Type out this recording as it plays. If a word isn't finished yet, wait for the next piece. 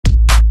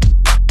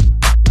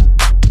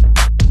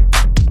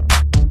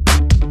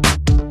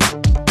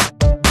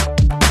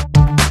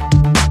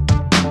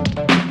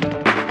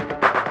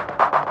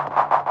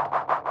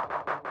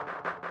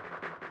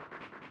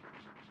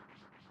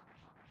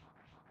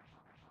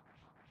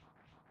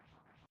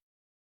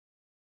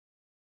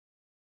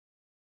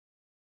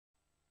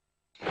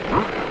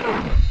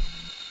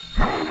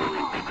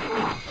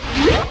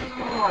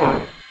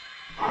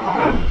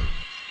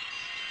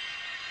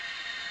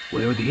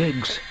are the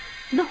eggs?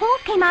 The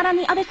holes came out on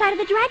the other side of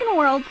the dragon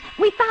worlds.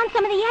 We found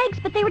some of the eggs,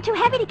 but they were too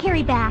heavy to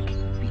carry back.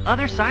 The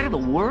other side of the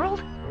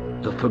world?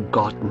 The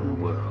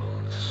Forgotten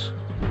Worlds.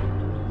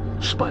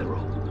 Spyro,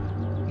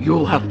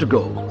 you'll have to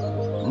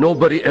go.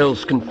 Nobody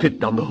else can fit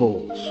down the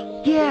holes.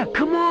 Yeah,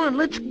 come on,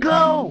 let's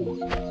go!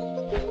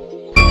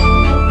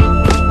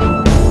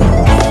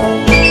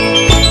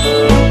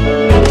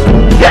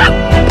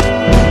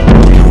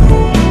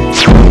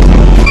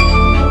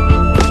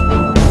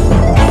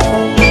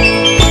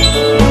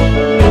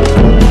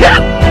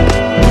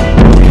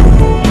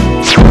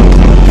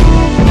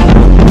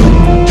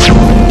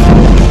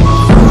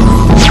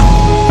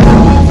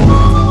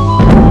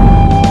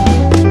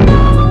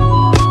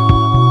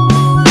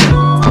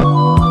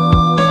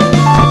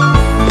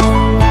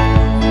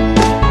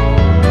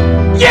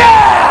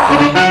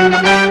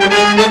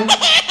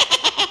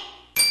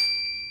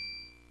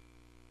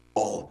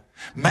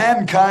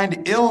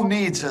 Mankind ill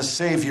needs a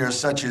savior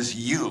such as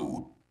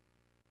you.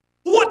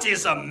 What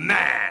is a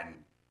man?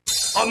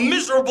 A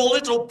miserable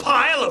little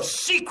pile of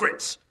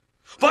secrets.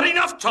 But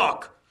enough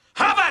talk.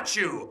 Have at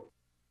you!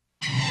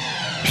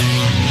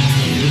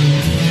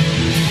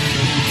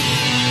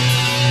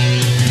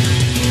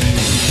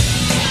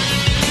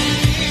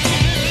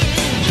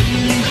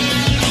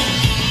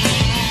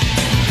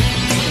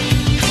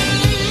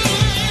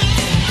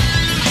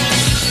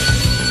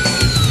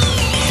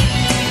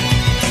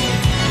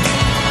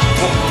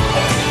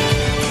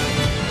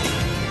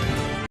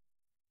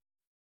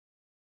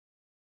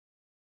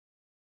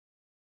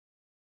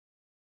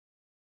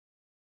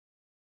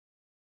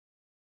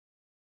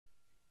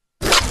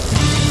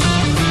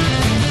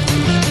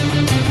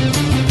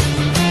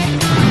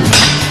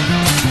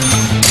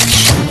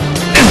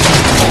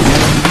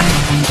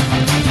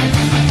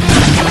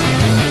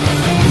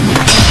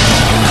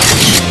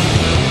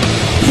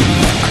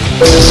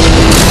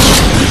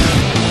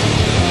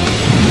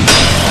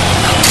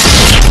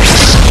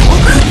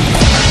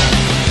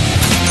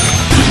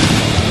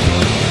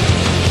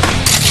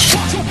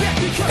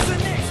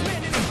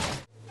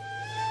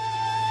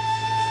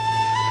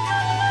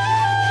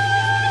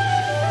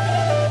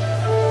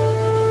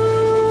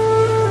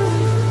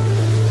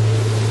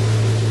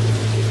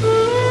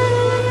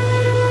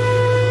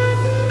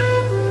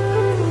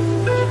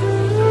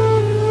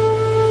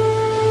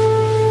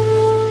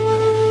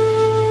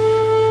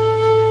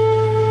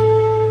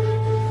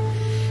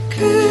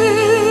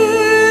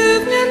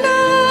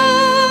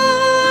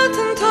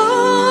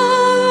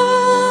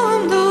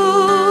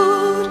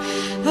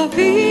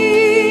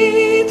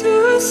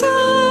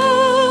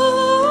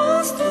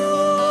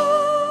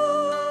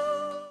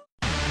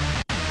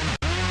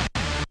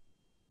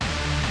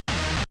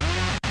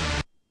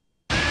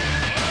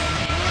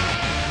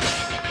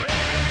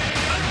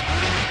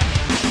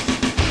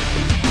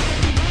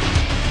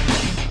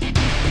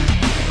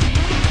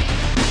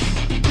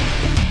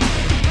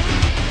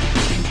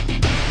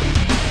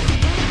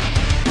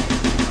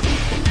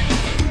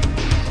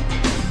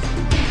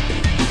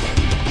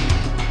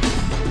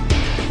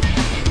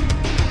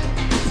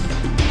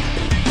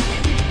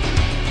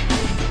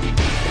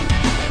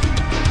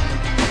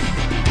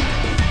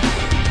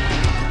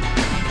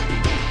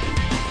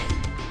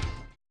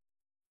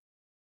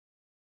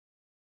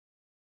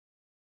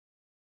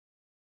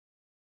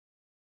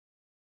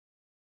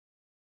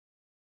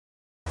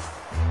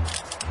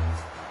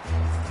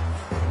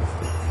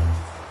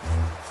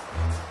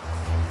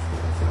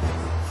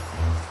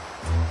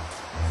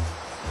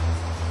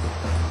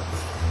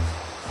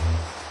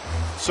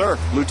 Sir,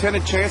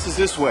 Lieutenant Chance is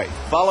this way.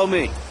 Follow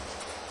me.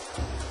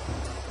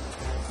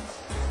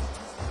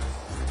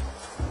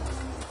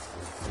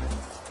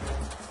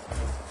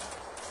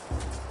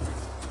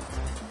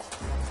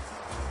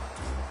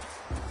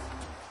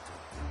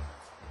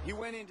 He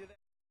went into